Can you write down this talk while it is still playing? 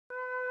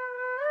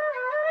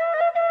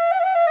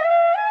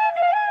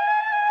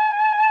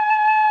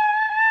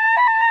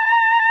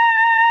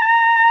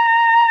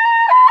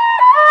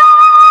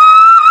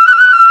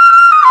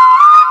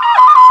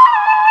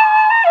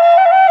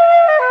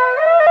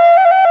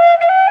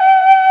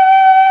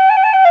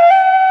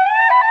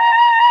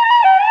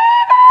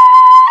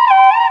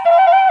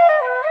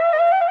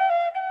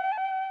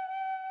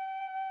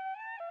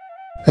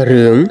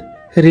រឿង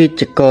រា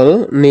ជកុល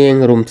នាង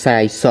រំសា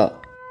យសក់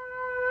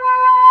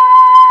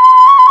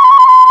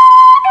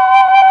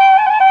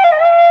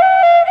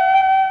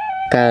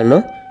កាល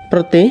នោះប្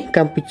រទេសក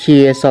ម្ពុជា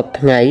សព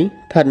ថ្ងៃ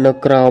ស្ថិតនៅ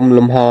ក្រោម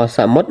លំហស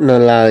មុទ្រនៅ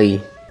ឡើយ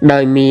ដោ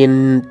យមាន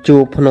ជួ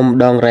រភ្នំ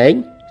ដងរែក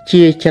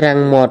ជាច្រាំង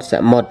មាត់ស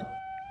មុទ្រ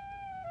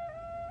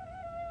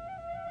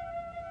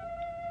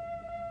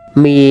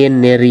មាន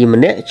នារីម្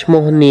នាក់ឈ្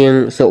មោះនាង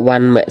សុវ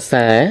ណ្ណមក្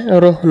សា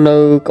រស់នៅ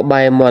ក្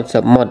បែរមាត់ស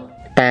មុទ្រ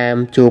តាម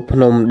ជួរភ្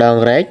នំដង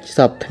រែកស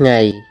ពថ្ងៃ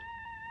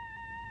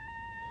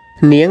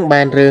នាង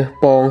បានរើស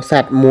ពងស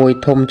ត្វមួយ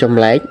ធំចម្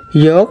លែក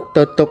យក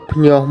ទៅទុកភ្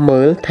ញាស់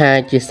មើលថា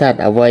ជាសត្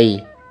វអ្វី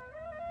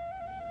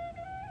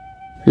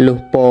លុះ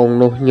ពង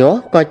នោះញាស់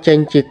ក៏ចេញ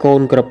ជាកូ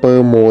នក្រពើ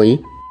មួយ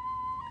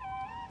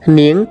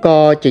នាង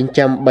ក៏ចិញ្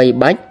ចឹមបី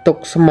បាច់ទុក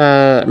ស្មើ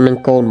នឹង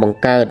កូនបង្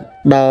កើត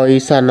ដោយ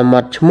សន្ម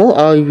តឈ្មោះ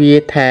ឲ្យវា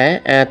ថា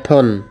អាធ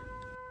ន់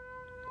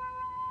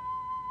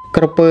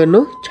ក្រពើ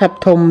នោះឆាប់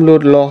ធំលូ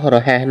តលាស់រ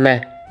ហ័សណា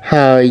ស់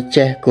ហើយ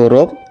ចេះគោរ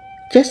ព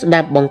ចេះស្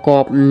ដាប់បង្គា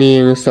ប់នា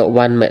ងសុវ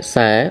ណ្ណមក្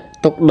សា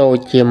ទុកដូច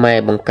ជាម៉ែ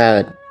បង្កើ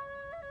ត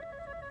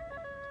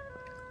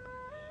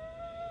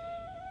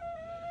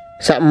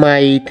សម័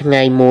យថ្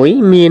ងៃមួយ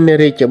មាន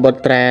រាជបុ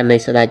ត្រានៃ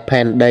ស្ដេច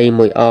ផែនដី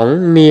មួយអង្គ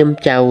នាម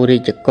ចៅរា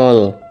ជកុល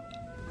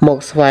មក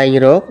ស្វែង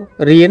រក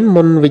រៀនម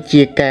ន្តវិជ្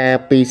ជាការ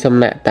ពីសំ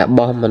ណាក់តា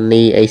បោះម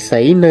នីឥ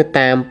សីនៅ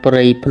តាមព្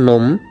រៃភ្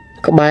នំ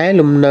ក្បែរ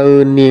លំនៅ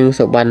នាង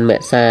សុវណ្ណម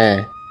ក្សា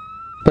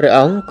ព្រះអ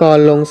ង្គក៏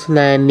លង់ស្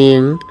នេហ៍នា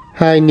ង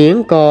ហើយនាង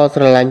ក៏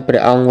ស្រឡាញ់ព្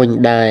រះអង្គវិញ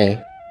ដែរ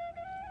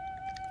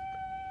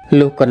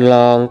លុះកន្ល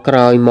ងក្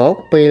រោយមក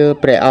ពេល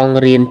ព្រះអង្គ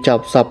រៀនច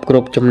ប់សពគ្រ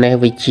ប់ចំណេះ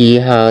វិជ្ជា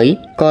ហើយ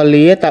ក៏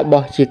លាតា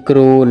បោះជាគ្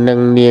រូនិង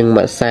នាងម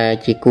ក្សា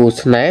ជាគូ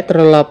ស្នេហ៍ត្រ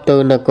ឡប់ទៅ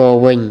នគរ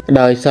វិញ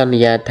ដោយសន្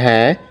យាថា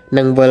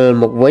នឹងវិល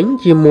មកវិញ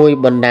ជាមួយ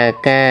បណ្ដា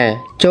ការ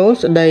ចូល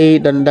ស្ដី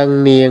ដណ្ដឹង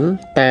នាង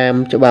តាម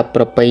ច្បាប់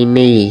ប្រពៃ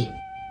ណី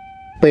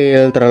ពេល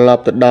ត្រឡ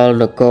ប់ទៅដល់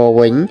នគរ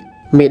វិញ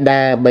មេ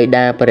ដាបិ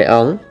តាព្រះអ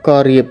ង្គក៏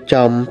រៀប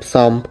ចំផ្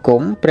សំផ្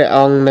គុំព្រះអ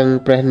ង្គនិង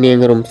ព្រះនាង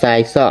រំសាយ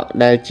សក់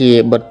ដែលជា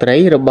បុត្រី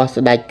របស់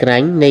ស្ដេចក្រា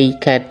ញ់នៃ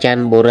ខេត្តច័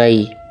ន្ទបុរី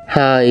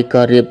ហើយ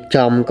ក៏រៀប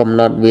ចំកំ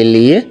ណត់វេ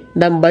លា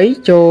ដើម្បី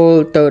ចូល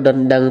ទៅដ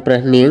ណ្ដឹងព្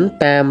រះនាង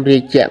តាមរា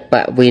ជប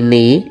វេ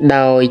នី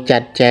ដោយចា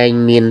ត់ចែង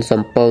មាន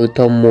សំពៅ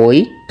ធំមួយ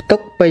ផ្ទុ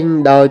កពេញ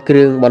ដោយគ្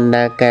រឿងបណ្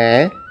ដាការ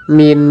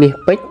មានមាស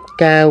ពេជ្រ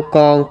កាវក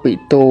ងពិ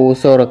ទូ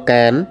សូរ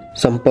កាន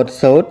សំពត់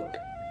សូត្រ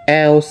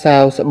អាវសា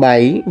វស្បៃ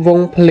វ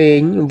ងភ្លេ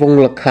ងវង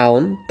ល្ខោន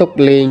ទុក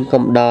លេង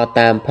កំដរ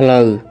តាមផ្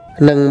លូវ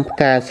និងផ្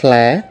កាស្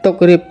លាទុក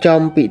រៀបចំ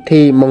ពិ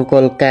ធីមង្គ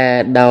លការ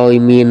ដោយ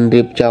មាន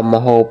រៀបចំ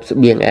ម្ហូបស្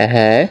បៀងអា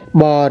ហារ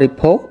បរិ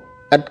ភោគ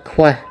ឥតខ្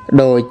វះ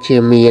ដូចជា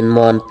មាន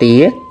មាន់ទា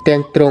ទាំ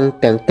ងទ្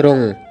រុង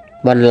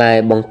បន្លែ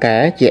បង្កា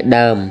រជា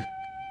ដើម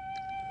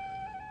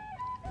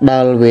ដ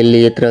ល់វេ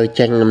លាត្រូវ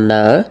ចេញដំ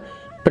ណើរ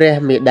ព្រះ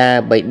មេដា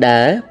បិតា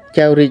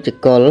ចៅរាជ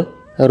កុល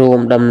រួម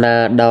ដំណើ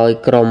រដោយ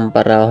ក្រុមប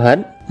រោហិត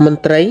មន្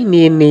ត្រី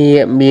នានា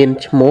មាន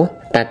ឈ្មោះ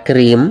តាក្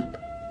រៀម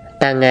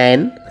តាង៉ែន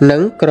និ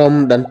ងក្រុម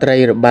តន្ត្រី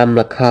របាំ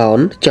ល្ខោន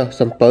ចុះ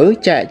សំពៅ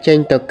ចាក់ចេញ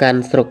ទៅកា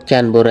ន់ស្រុកច័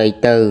ន្ទបុរី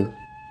ទៅ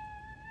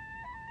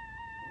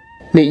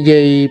និ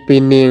យាយពី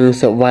នាង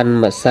សុវណ្ណ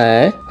មក្សា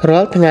រា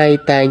ល់ថ្ងៃ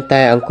តែង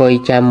តែអង្គុយ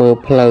ចាំមើល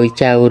ផ្លូវ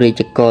ចៅរា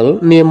ជកុល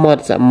នាមា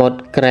ត់សមុទ្រ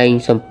ក្រែង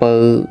សំពៅ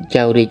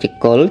ចៅរាជ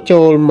កុល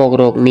ចូលមក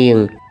រកនាង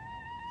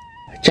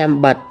ចាំ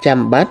បា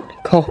ត់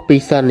ខុសពី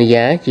សន្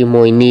យាជា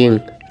មួយនាង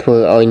ធ្វើ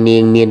ឲ្យនា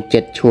ងមានចិ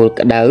ត្តឈួល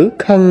ក្តៅ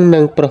ខឹងនឹ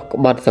ងប្រុសក្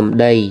បត់សម្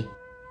ដី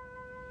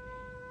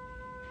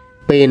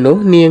ពេលនោះ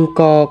នាង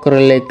ក៏ក្រ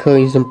ឡេកឃើ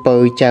ញសំពៅ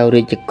ចៅ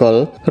រាជកុល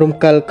រំ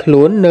កិលខ្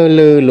លួននៅ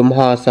លើលំហ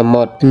ស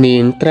មុទ្រនា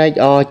ងត្រេក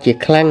អរជា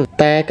ខ្លាំង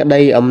តែក្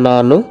តីអំណ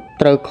រនោះ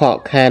ត្រូវខក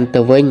ខាន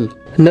ទៅវិញ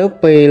នៅ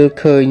ពេល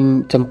ឃើញ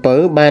សំពៅ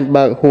បាន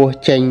បើកហួស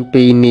ចេញ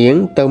ពីនាង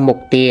ទៅមុខ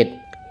ទៀត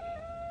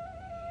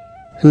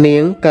នា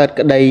ងកើត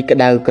ក្តីក្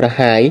តៅក្រ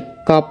ហាយ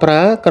ក៏ប្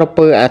រើក្រ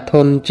ពើអាធ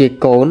ន់ជា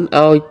កូន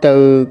ឲ្យទៅ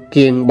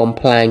គៀងបំ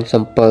ផ្លាញ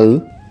សំពៅ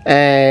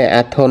ឯ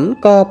អាធន់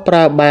ក៏ប្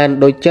រើបាន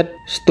ដូចចិត្ត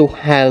ស្ទុះ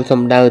ហាល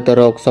សំដៅទៅ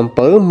រកសំ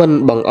ពៅមិន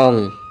បង្អ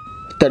ង់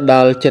ទៅដ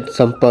ល់ចិត្ត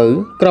សំពៅ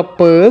ក្រ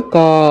ពើ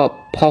ក៏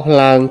ផុស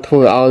ឡើងធ្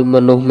វើឲ្យម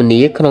នុស្សម្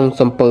នាក្នុង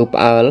សំពៅ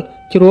ផ្អើល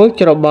ជ្រួល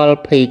ច្របល់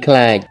ភ័យខ្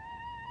លាច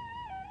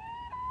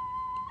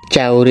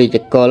ចៅរាជ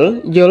កុល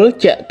យល់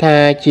ជាក់ថា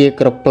ជា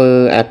ក្រពើ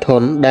អាធ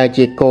ន់ដែល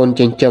ជាកូន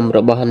ចិញ្ចឹមរ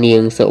បស់នា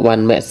ងសុវ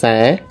ណ្ណមក្សា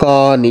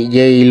ក៏និ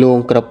យាយលួង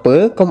ក្រពើ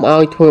កុំឲ្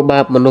យធ្វើបា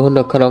បមនុស្ស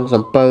នៅក្នុង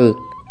សំពៅ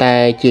តែ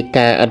ជា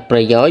ការឥតប្រ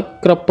យោជន៍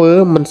ក្រពើ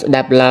មិនស្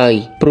ដាប់ឡើយ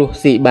ព្រោះ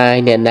ស៊ីបាយ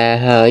អ្នកណា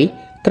ហើយ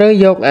ត្រូវ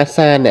យកអា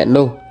សាអ្នក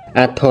នោះ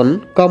អាធន់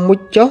ក៏មុជ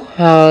ចុះ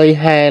ហើយ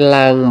ហែ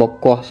ឡើងមក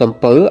គាស់សំ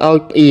ពៅឲ្យ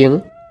ផ្អៀង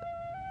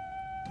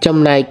ចំ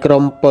ណែកក្រុ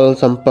មពល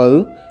សំពៅ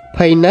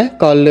ភ័យណាស់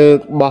ក៏លើក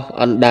បោះ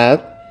អណ្ដើក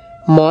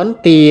មន់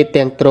ទា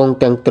ទាំងទ្រុង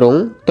ទៅ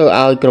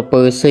ឲ្យក្រ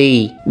ពើស៊ី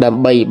ដើ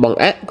ម្បីបង្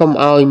អាក់កុំ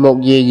ឲ្យមក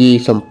យាយី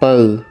សំ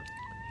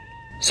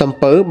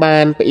ពៅបា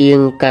នផ្អៀង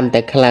កាន់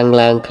តែខ្លាំង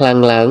ឡើង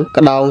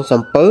ក្តោង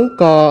សំពៅ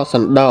ក៏ស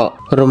ណ្ដក់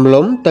រំ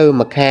លំទៅ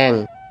ម្ខាង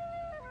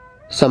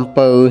សំ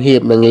ពៅហៀ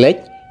បនឹងលិច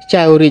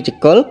ចៅរាជ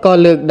កុលក៏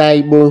លើកដៃ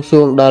បួង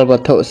សួងដល់វ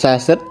ត្ថុស័ក្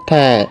តិសិទ្ធិ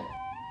ថា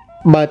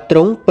បើទ្រ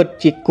ង់ពិត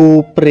ជាគូ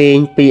ព្រេង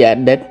ពីអ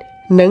តីត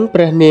និងព្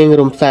រះនាង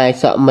រំសាយ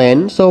សក់មែន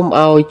សូម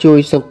ឲ្យជួយ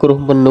សង្គ្រោះ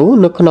មនុស្ស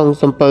នៅក្នុង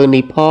សំពើ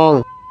នេះផង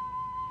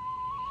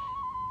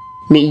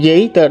និយា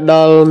យទៅដ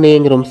ល់នាង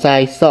រំសា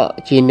យសក់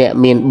ជាអ្នក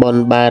មានបុណ្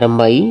យបារ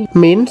មី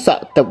មានស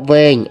ក់ទឹក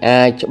វែង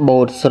អាចច្បូ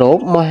តស្រូប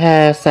មហា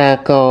សា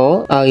គរ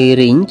ឲ្យ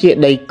រីងជា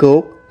ដីគោ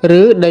ក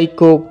ឬដី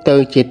គោកទៅ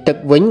ជាទឹក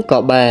វិញក៏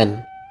បាន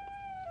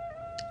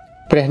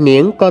ព្រះនា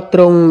ងក៏ទ្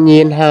រង់ញៀ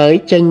នហើយ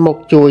ចេញមក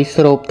ជួយ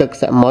ស្រូបទឹក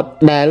សមុទ្រ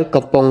ដែល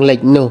កំពុងលិច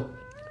នោះ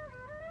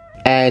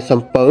ឯ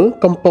សំពៅ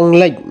កំពុង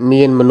លិច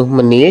មានមនុស្ស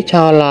ម្នា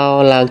ឆោឡោ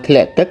ឡើងធ្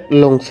លាក់ទឹក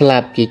លង់ស្លា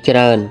ប់ជាច្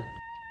រើន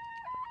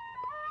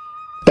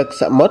ទឹក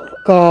សមុទ្រ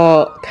ក៏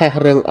ខះ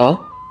រឹងអស់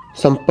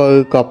សំពៅ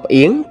ក៏ផ្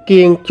អៀង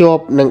គៀងជា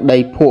ប់នឹងដី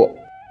ភក់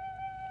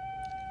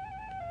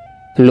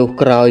លុះ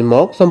ក្រោយម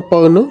កសំ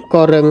ពៅនោះ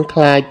ក៏រឹងค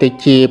ล้ายទៅ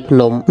ជាភ្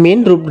នំមាន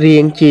រូបរា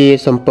ងជា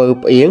សំពៅ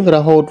ផ្អៀងរ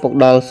ហូតមក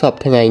ដល់សព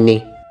ថ្ងៃ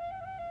នេះ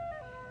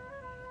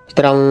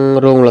ត្រង់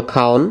រោងល្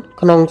ខោន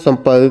ក្នុងសំ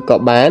ពៅក៏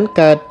បាន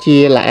កើតជា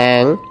ល្អា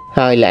ង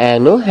ហើយល្អាង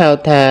នោះហៅ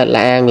ថា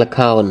ល្អាងល្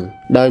ខោន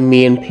ដោយ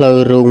មានផ្លូវ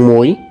រូង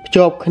មួយភ្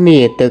ជាប់គ្នា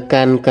ទៅ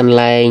កាន់កន្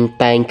លែង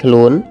តែងខ្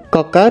លួន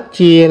ក៏កើត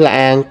ជាល្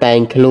អាងតែង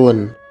ខ្លួន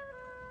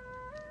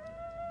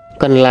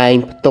កន្លែង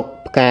ផ្ទុក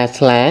ផ្កា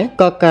ស្លា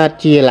ក៏កើត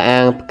ជាល្អា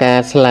ងផ្កា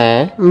ស្លា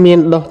មាន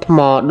ដុះថ្ម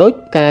ដូច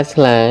ផ្កា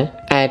ស្លា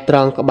ឯត្រ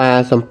ង់ក្បាល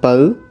សំពៅ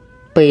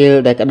ពេល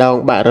ដែលក្តោង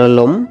បាក់រ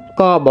លំ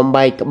ក៏បំ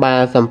បែកក្បា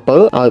លសំពៅ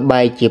ឲ្យ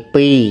បែកជា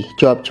ពីរ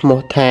ជាប់ឈ្មោះ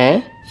ថា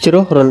ជ្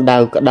រោះរណ្ដៅ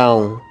ក្តោង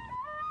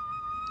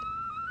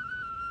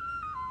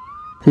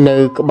នៅ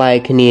ក្បែរ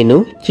គ្នា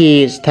នោះជា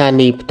ស្ថា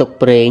នីយ៍ផ្ទុក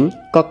ប្រេង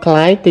ក៏ค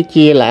ล้ายទៅ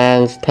ជាល្អាង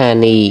ស្ថា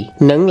នីយ៍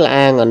និងល្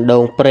អាងអណ្ដូ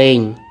ងប្រេង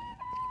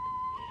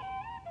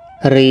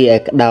រីឯ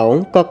ក្តោង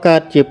ក៏កើ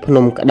តជាភ្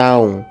នំក្តោ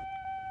ង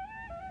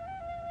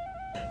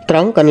ត្រ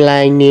ង់កន្លែ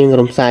ងនាង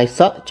រំសាយ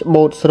សក់ច្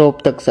បូតស្រូប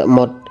ទឹកស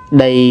មុទ្រ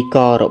ដី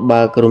ក៏រ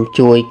បើករំ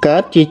ជួយកើ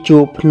តជាជួ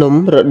រភ្នំ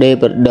រដេ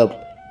បរដប់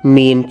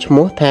មានឈ្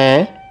មោះថា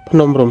ភ្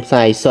នំរំ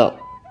សាយសក់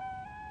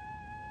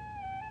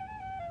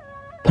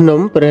ភ្នំ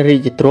ព្រះរា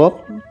ជទ្រព្យ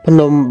ភ្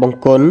នំបង្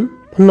គន់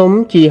ភ្នំ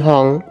ជីហ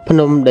ងភ្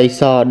នំដី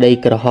សដី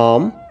ក្រហម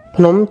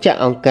ភ្នំចាក់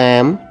អង្កា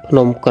មភ្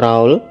នំក្រោ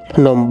ល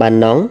ភ្នំបា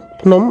ណង់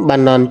ភ្នំបា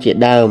ណន់ជា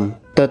ដើម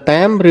ទៅ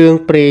តាមរឿង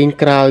ព្រេង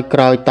ក្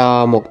រោយត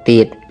មក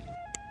ទៀត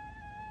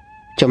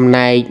ចំ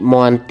ណែកម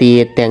ន្ទា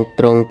ទាំង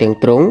ទ្រ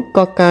ង់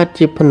ក៏កើត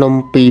ជាភ្នំ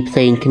ពីរផ្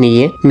សេងគ្នា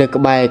នៅ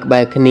ក្បែ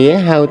រគ្នា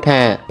ហៅ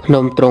ថាភ្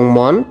នំទ្រង់ម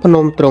ន់ភ្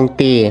នំទ្រង់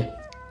ទា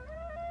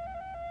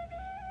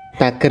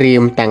តាក្រៀ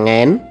មតា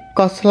ងែន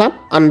ក៏ស្លាប់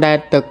អណ្ដែត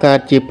ទៅកើត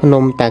ជាភ្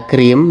នំតាក្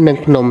រៀមនិង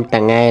ភ្នំ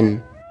តាងែន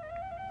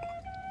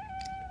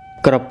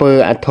ក្រពើ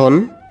អាធន់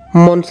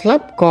មុនស្លា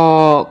ប់ក៏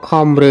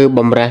ខំរើ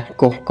បំរាស់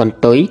កោះកន្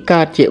ទុយ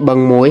កើតជាបឹង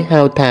មួយ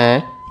ហៅថា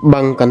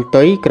បឹងកន្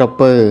ទុយក្រ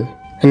ពើ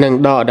និង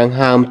ដកដង្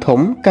ហើមធំ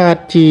កើត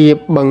ជា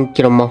បឹង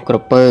ច្រមុះក្រ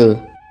ពើ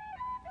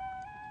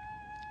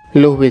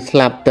លុះវាស្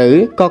លាប់ទៅ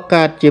ក៏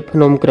កើតជាភ្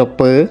នំក្រ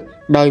ពើ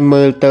ដោយ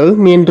មើលទៅ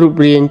មានរូប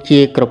រាង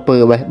ជាក្រពើ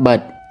បេះបិទ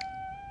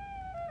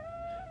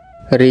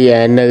រីឯ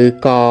នៅ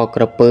ក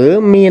ក្រពើ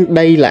មាន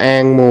ដីល្អា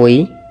ងមួយ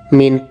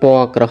មានព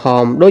ណ៌ក្រហ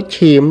មដូច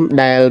ឈាម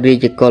ដែលរា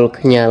ជកុល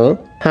ខ្ញាល់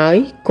ហើយ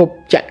គប់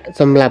ចាក់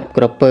សម្រាប់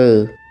ក្រពើ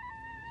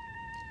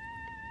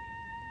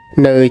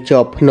នៅជា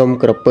ប់ភ្នំ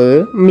ក្រពើ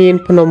មាន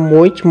ភ្នំ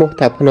មួយឈ្មោះ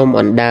ថាភ្នំ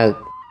អណ្ដើក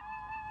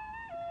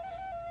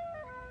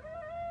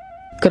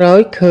ក្រោ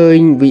យឃើញ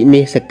វិ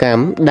និស្សក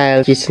ម្មដែល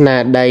ជាស្នា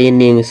ដៃ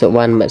នាងសុវ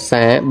ណ្ណម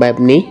សាបែប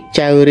នេះ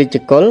ចៅរាជ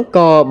កុល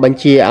ក៏បញ្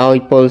ជាឲ្យ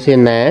ពលសេ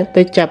នា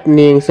ទៅចាប់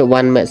នាងសុវ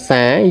ណ្ណម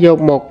សាយក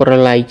មកប្រ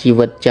ល័យជី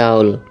វិតចោ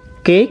ល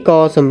គេក៏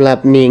សម្លា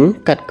ប់នាង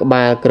កាត់ក្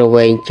បាលក្រ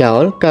វែងចោ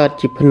លកើត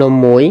ជាភ្នំ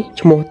មួយ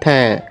ឈ្មោះ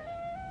ថា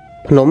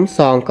ភ្នំស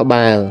ងក្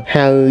បាល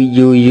ហើយ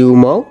យូរ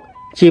មក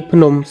ជាភ្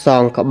នំស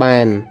ងក្បា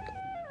ន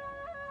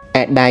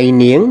ឯដៃ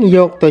នាងយ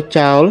កទៅ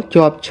ចោល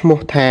ជាប់ឈ្មោះ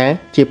ថា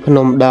ជាភ្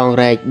នំដង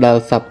រែកដ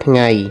ល់សព្វថ្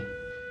ងៃ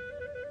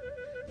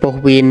ពោះ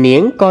វៀននា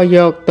ងក៏យ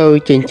កទៅ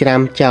ចិញ្ច្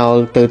រាំចោល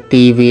ទៅ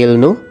ទីវាល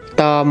នោះ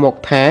តមក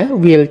ថា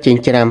វាលចិ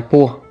ញ្ច្រាំ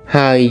ពោះ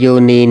ហើយយោ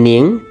នីនា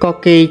ងក៏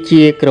គេ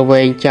ជាក្រ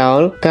វែងចោល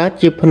កើត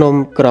ជាភ្នំ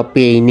ក្រ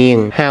ពាយនាង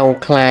ហៅ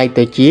คล้าย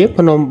ទៅជា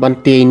ភ្នំបន្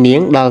ទាយនា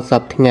ងដល់ស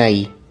ព្វថ្ងៃ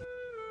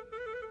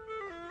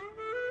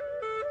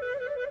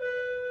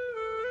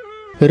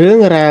រឿង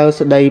រ៉ាវ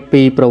ស្ដី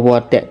ពីប្រវ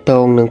ត្តិតាក់ទ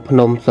ងនឹងភ្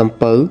នំសំ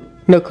ពៅ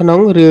នៅក្នុង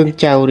រឿង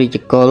ចៅរាជ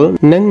កុល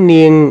និង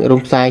នាង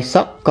រំសាយស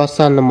ក់ក៏ស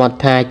ន្មត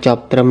ថាច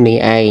ប់ត្រឹមនេះ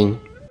ឯង